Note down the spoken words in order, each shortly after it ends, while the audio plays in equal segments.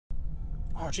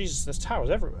Oh Jesus, there's towers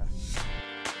everywhere.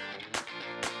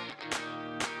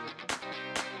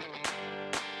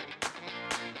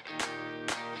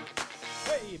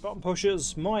 Hey button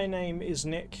pushers, my name is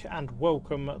Nick and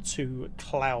welcome to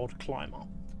Cloud Climber.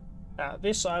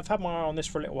 I've had my eye on this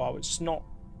for a little while. It's not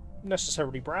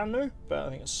necessarily brand new, but I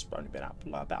think it's only been out for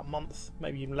like about a month,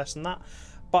 maybe even less than that.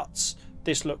 But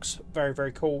this looks very,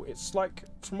 very cool. It's like,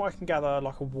 from what I can gather,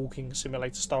 like a walking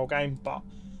simulator style game, but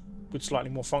with slightly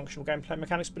more functional gameplay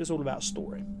mechanics, but it's all about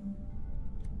story.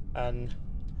 And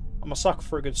I'm a sucker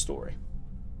for a good story.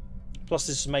 Plus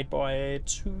this is made by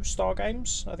 2 Star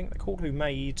Games, I think they're called, who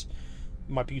made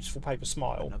My Beautiful Paper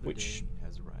Smile, Another which day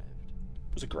has arrived.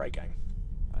 was a great game.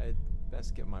 I'd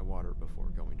best get my water before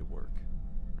going to work.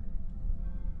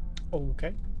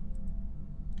 Okay.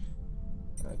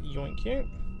 Yoink you.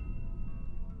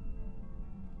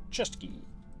 Chest key.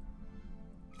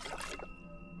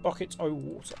 Bucket o'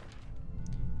 water.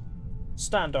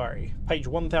 Stand diary, page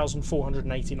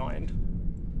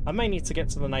 1489. I may need to get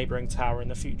to the neighbouring tower in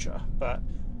the future, but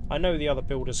I know the other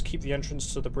builders keep the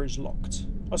entrance to the bridge locked.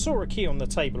 I saw a key on the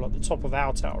table at the top of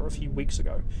our tower a few weeks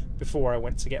ago, before I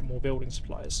went to get more building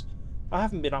supplies. I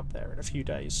haven't been up there in a few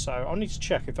days, so I'll need to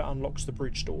check if it unlocks the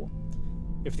bridge door.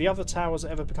 If the other towers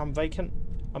ever become vacant,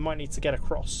 I might need to get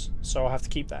across, so I'll have to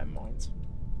keep that in mind.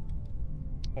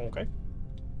 Okay.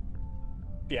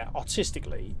 Yeah,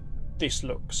 artistically, this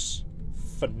looks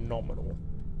phenomenal.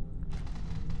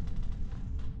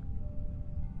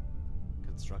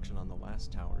 Construction on the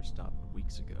last tower stopped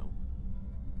weeks ago.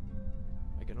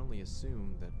 I can only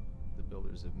assume that the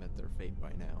builders have met their fate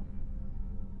by now.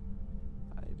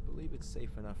 I believe it's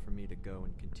safe enough for me to go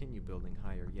and continue building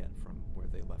higher yet from where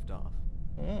they left off.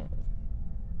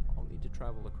 I'll need to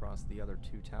travel across the other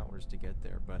 2 towers to get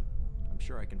there, but I'm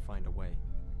sure I can find a way.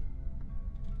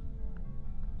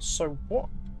 So what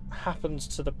happens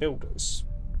to the builders?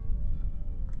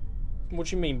 What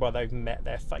do you mean by they've met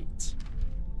their fate?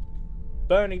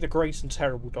 Bernie the Great and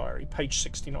Terrible Diary, page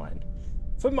 69.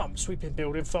 For months we've been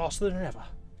building faster than ever.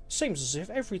 Seems as if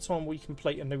every time we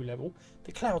complete a new level,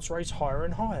 the clouds raise higher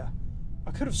and higher.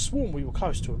 I could have sworn we were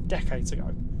close to them decades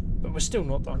ago, but we're still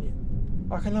not done yet.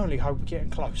 I can only hope we're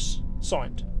getting close.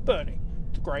 Signed, Bernie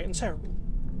the Great and Terrible.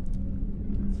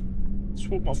 That's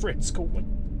what my friends call me.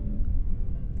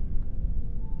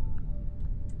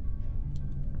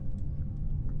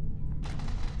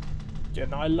 Yeah,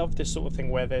 no, I love this sort of thing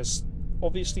where there's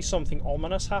obviously something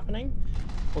ominous happening,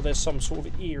 or there's some sort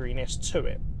of eeriness to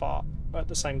it, but at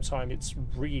the same time it's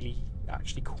really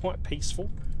actually quite peaceful.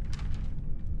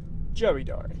 Joey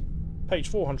Diary, page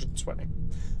 420.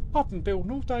 I've been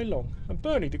building all day long, and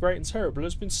Bernie the Great and Terrible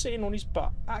has been sitting on his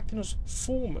butt, acting as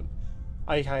foreman,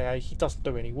 aka he doesn't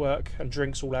do any work and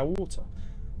drinks all our water.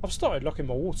 I've started locking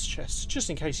my water chest, just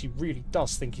in case he really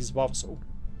does think he's above us all.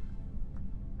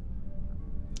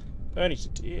 Bernie's a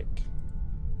dick.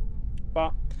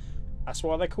 But that's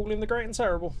why they call him the Great and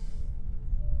Terrible.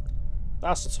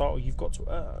 That's the title you've got to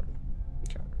earn.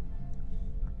 Okay.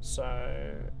 So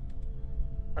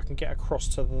I can get across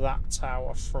to that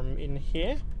tower from in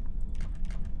here?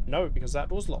 No, because that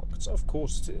door's locked. Of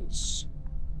course it is.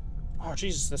 Oh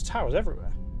Jesus, there's towers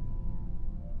everywhere.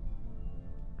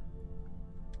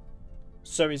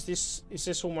 So is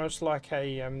this almost like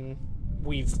a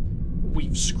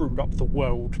we've screwed up the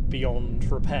world beyond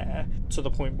repair to the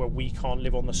point where we can't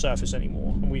live on the surface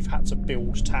anymore, and we've had to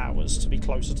build towers to be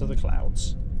closer to the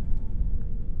clouds.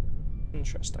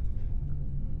 Interesting.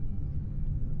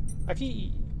 A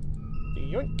key.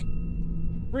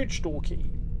 Yoink. Bridge door key.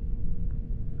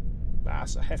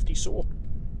 That's a hefty saw.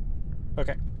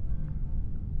 Okay.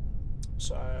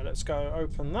 So let's go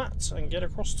open that and get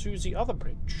across to the other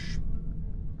bridge.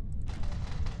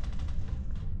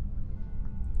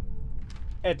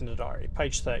 Edna Diary,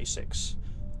 page 36.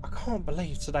 I can't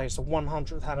believe today is the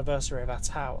 100th anniversary of our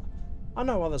tower. I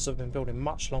know others have been building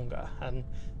much longer, and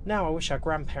now I wish our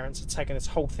grandparents had taken this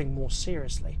whole thing more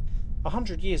seriously.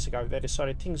 100 years ago they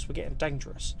decided things were getting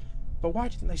dangerous, but why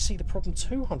didn't they see the problem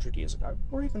 200 years ago,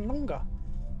 or even longer?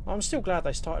 I'm still glad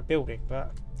they started building,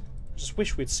 but I just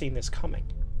wish we'd seen this coming.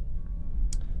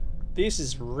 This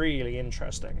is really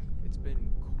interesting. It's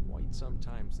been quite some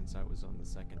time since I was on the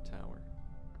 2nd tower.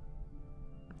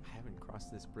 I haven't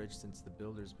crossed this bridge since the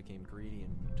builders became greedy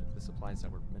and took the supplies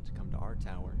that were meant to come to our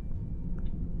tower.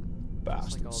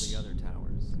 Bastards. Just like all the other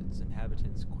towers, its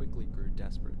inhabitants quickly grew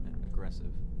desperate and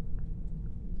aggressive.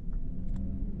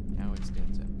 Now it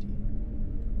stands empty.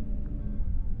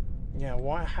 Yeah,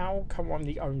 why? How come I'm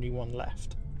the only one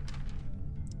left?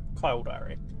 Kyle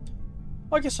Diary.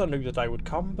 I guess I knew the day would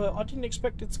come, but I didn't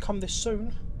expect it to come this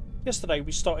soon. Yesterday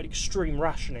we started extreme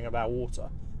rationing of our water.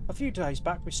 A few days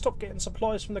back we stopped getting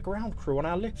supplies from the ground crew on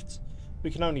our lift.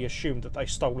 We can only assume that they've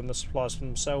stolen the supplies for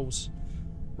themselves,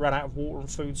 ran out of water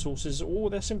and food sources, or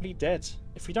they're simply dead.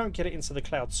 If we don't get it into the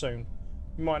cloud soon,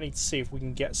 we might need to see if we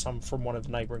can get some from one of the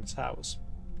neighbouring towers.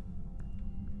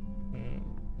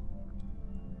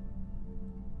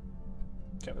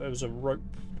 Okay, there was a rope,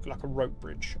 like a rope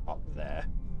bridge up there.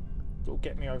 That'll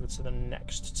get me over to the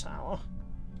next tower.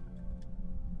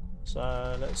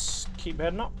 So let's keep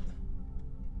heading up.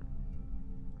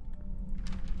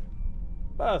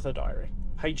 Bertha Diary,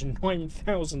 page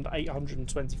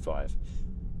 9825.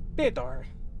 Dear Diary,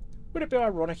 would it be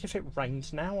ironic if it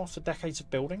rained now after decades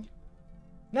of building?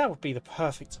 Now would be the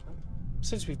perfect time,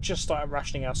 since we've just started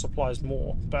rationing our supplies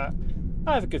more, but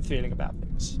I have a good feeling about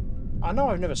things. I know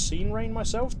I've never seen rain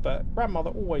myself, but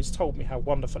Grandmother always told me how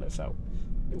wonderful it felt.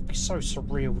 It would be so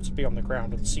surreal to be on the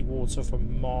ground and see water for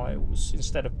miles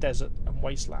instead of desert and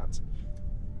wasteland.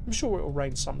 I'm sure it will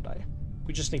rain someday.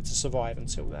 We just need to survive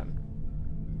until then.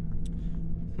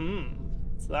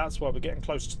 So that's why we're getting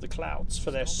closer to the clouds,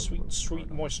 for their sweet, sweet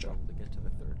moisture. To get to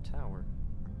the third tower,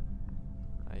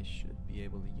 I should be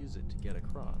able to use it to get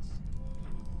across.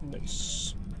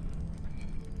 Nice.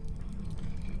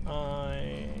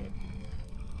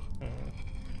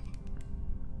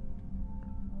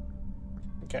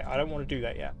 Okay, I don't want to do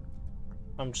that yet.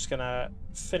 I'm just gonna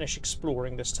finish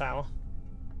exploring this tower.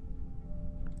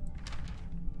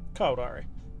 Kyle Diary.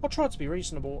 I tried to be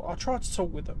reasonable. I tried to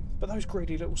talk with them, but those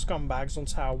greedy little scumbags on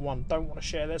Tower 1 don't want to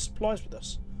share their supplies with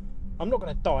us. I'm not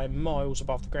going to die miles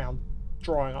above the ground,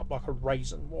 drying up like a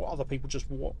raisin, while other people just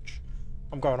watch.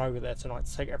 I'm going over there tonight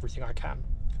to take everything I can,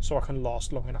 so I can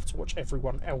last long enough to watch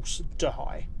everyone else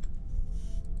die.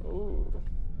 Ooh.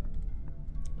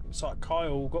 Looks like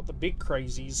Kyle got the big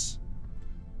crazies.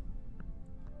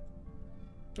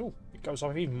 Oh, it goes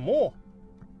up even more.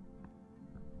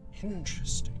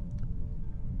 Interesting.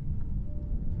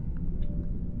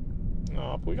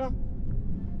 Up we go.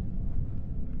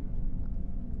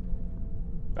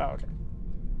 Oh, okay.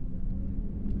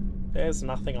 There's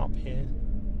nothing up here.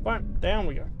 Right, down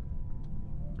we go.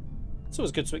 It's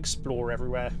always good to explore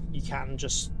everywhere you can,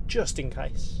 just in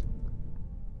case.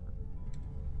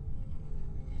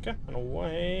 Okay, and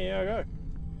away I go.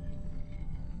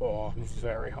 Oh, I'm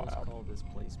very high up. Call this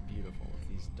place beautiful if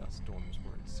these dust storms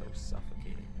weren't so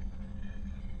suffocating.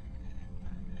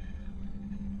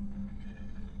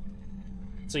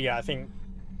 So yeah, I think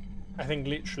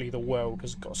literally the world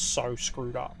has got so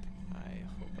screwed up. I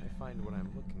hope I find what I'm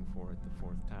looking for at the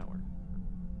fourth tower.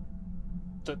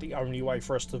 That the only way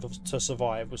for us to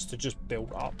survive was to just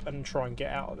build up and try and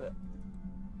get out of it.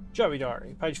 Joey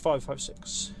Diary, page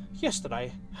 556.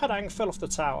 Yesterday, Hadang fell off the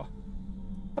tower.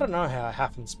 I don't know how it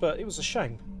happens, but it was a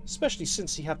shame, especially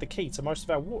since he had the key to most of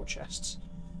our water chests.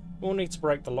 We'll need to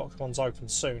break the locked ones open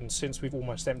soon, since we've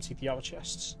almost emptied the other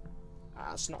chests.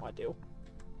 That's not ideal.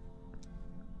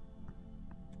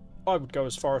 I would go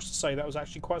as far as to say that was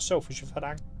actually quite selfish of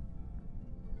Hadang.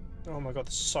 Oh my god,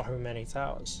 there's so many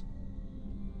towers.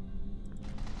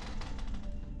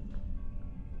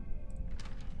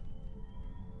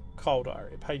 Cold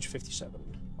Diary, page 57.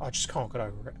 I just can't get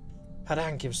over it.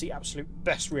 Hadang gives the absolute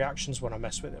best reactions when I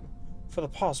mess with him. For the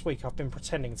past week I've been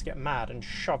pretending to get mad and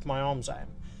shove my arms at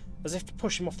him, as if to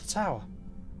push him off the tower.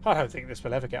 I don't think this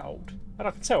will ever get old, and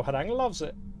I can tell Hadang loves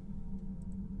it.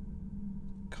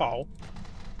 Carl,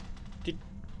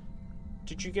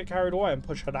 did you get carried away and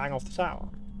push Hadang off the tower?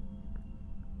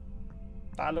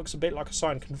 That looks a bit like a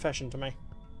signed confession to me.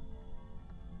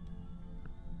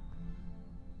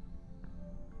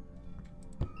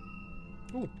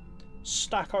 Ooh,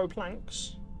 stack o'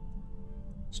 planks.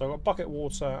 So I've got bucket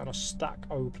water and a stack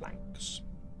o' planks.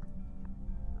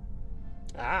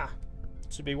 Ah,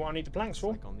 this would be what I need the planks for.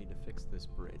 Looks like I'll need to fix this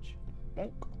bridge.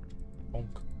 Bonk,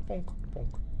 bonk, bonk,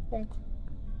 bonk, bonk.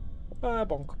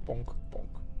 Bonk, bonk, bonk.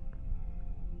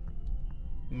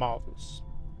 Marvellous.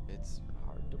 It's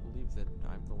hard to believe that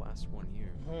I'm the last one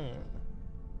here.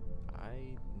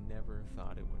 I never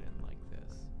thought it would end like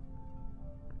this.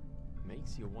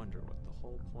 Makes you wonder what the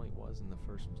whole point was in the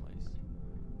first place.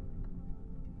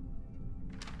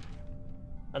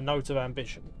 A note of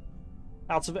ambition.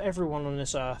 Out of everyone on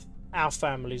this earth, our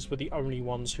families were the only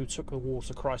ones who took the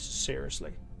water crisis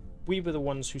seriously. We were the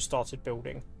ones who started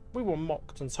building. We were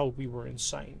mocked and told we were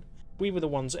insane. We were the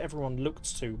ones everyone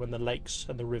looked to when the lakes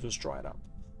and the rivers dried up.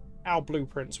 Our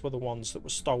blueprints were the ones that were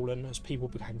stolen as people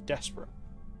became desperate.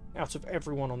 Out of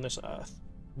everyone on this earth,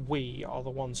 we are the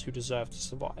ones who deserve to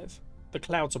survive. The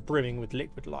clouds are brimming with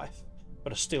liquid life,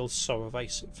 but are still so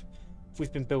evasive.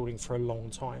 We've been building for a long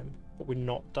time, but we're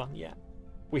not done yet.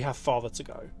 We have farther to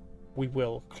go. We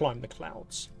will climb the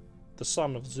clouds. the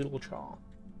son of Zilchar.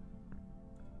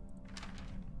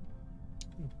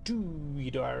 Dewey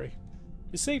Diary.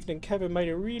 This evening Kevin made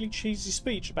a really cheesy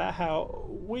speech about how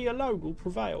we alone will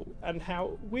prevail and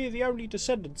how we're the only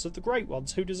descendants of the great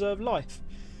ones who deserve life.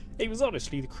 It was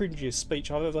honestly the cringiest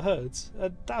speech I've ever heard,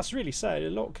 and that's really saying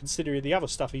a lot considering the other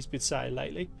stuff he's been saying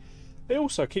lately. He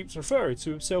also keeps referring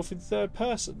to himself in third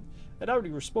person and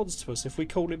only responds to us if we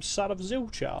call him son of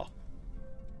Zilchar.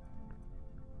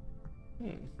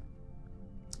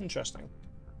 Interesting.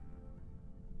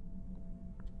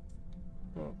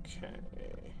 Okay.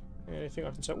 Anything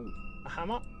I can say? Ooh, a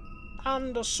hammer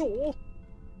and a saw.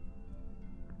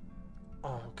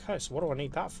 Okay, so what do I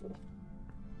need that for?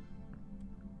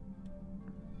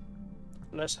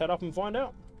 Let's head up and find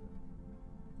out.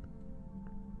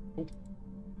 Ooh.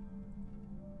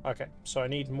 Okay, so I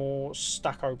need more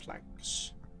stucco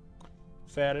planks.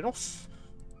 Fair enough.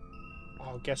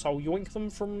 I guess I'll yoink them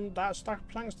from that stack of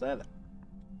planks there then.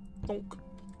 Donk.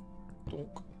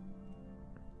 Donk.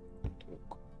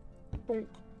 Donk. Donk.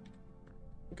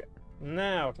 Okay,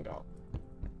 now I can go up.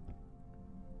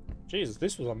 Jesus,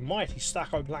 this was a mighty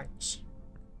stack of planks.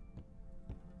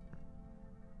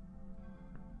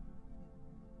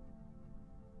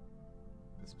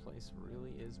 This place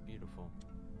really is beautiful.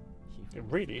 It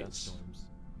really is. Storms.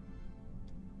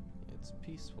 It's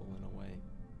peaceful in a way.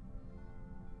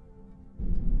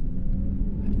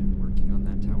 I've been working on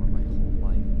that tower my whole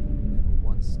life. Never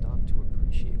once stopped to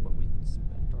appreciate what we'd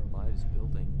spent our lives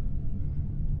building.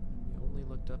 We only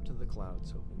looked up to the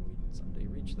clouds, hoping we'd someday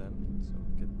reach them, so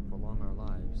we could prolong our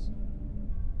lives.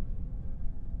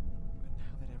 But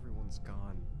now that everyone's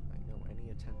gone, I know any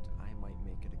attempt I might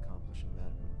make at accomplishing that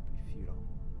would be futile.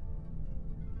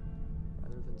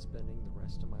 Rather than spending the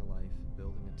rest of my life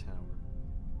building a tower,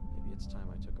 maybe it's time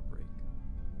I took a break.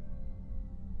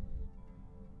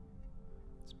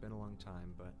 It's been a long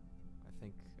time, but I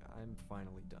think I'm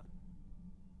finally done.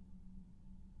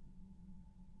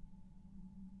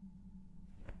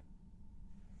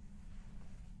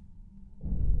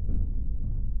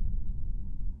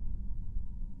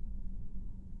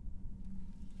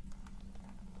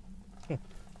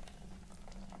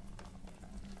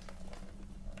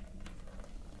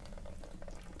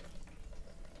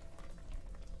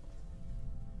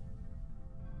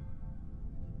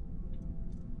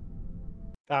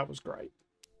 That was great.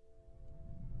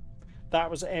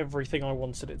 That was everything I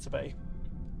wanted it to be.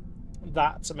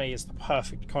 That, to me, is the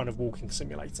perfect kind of walking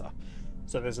simulator.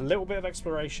 So there's a little bit of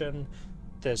exploration,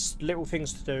 there's little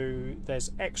things to do,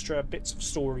 there's extra bits of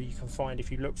story you can find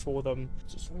if you look for them.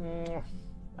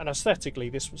 And aesthetically,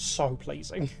 this was so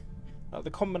pleasing.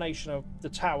 The combination of the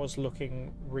towers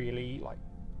looking really, like,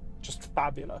 just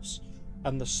fabulous,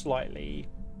 and the slightly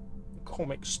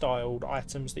comic-styled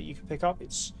items that you can pick up,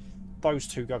 those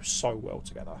two go so well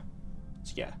together.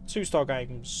 So yeah, 2-star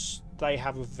games, they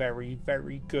have a very,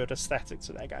 very good aesthetic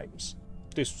to their games.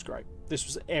 This was great. This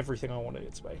was everything I wanted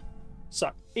it to be.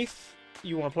 So, if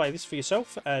you want to play this for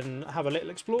yourself and have a little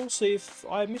explore, see if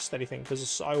I missed anything,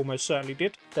 because I almost certainly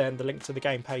did, then the link to the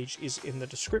game page is in the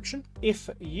description. If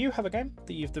you have a game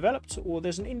that you've developed, or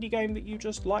there's an indie game that you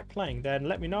just like playing, then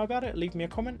let me know about it, leave me a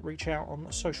comment, reach out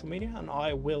on social media, and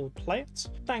I will play it.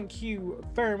 Thank you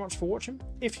very much for watching.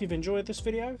 If you've enjoyed this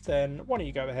video, then why don't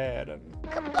you go ahead and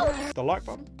the like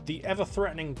button, the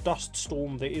ever-threatening dust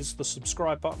storm that is the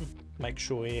subscribe button, make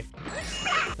sure you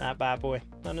that bad boy.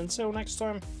 And until next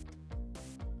time,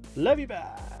 love you,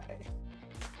 bye.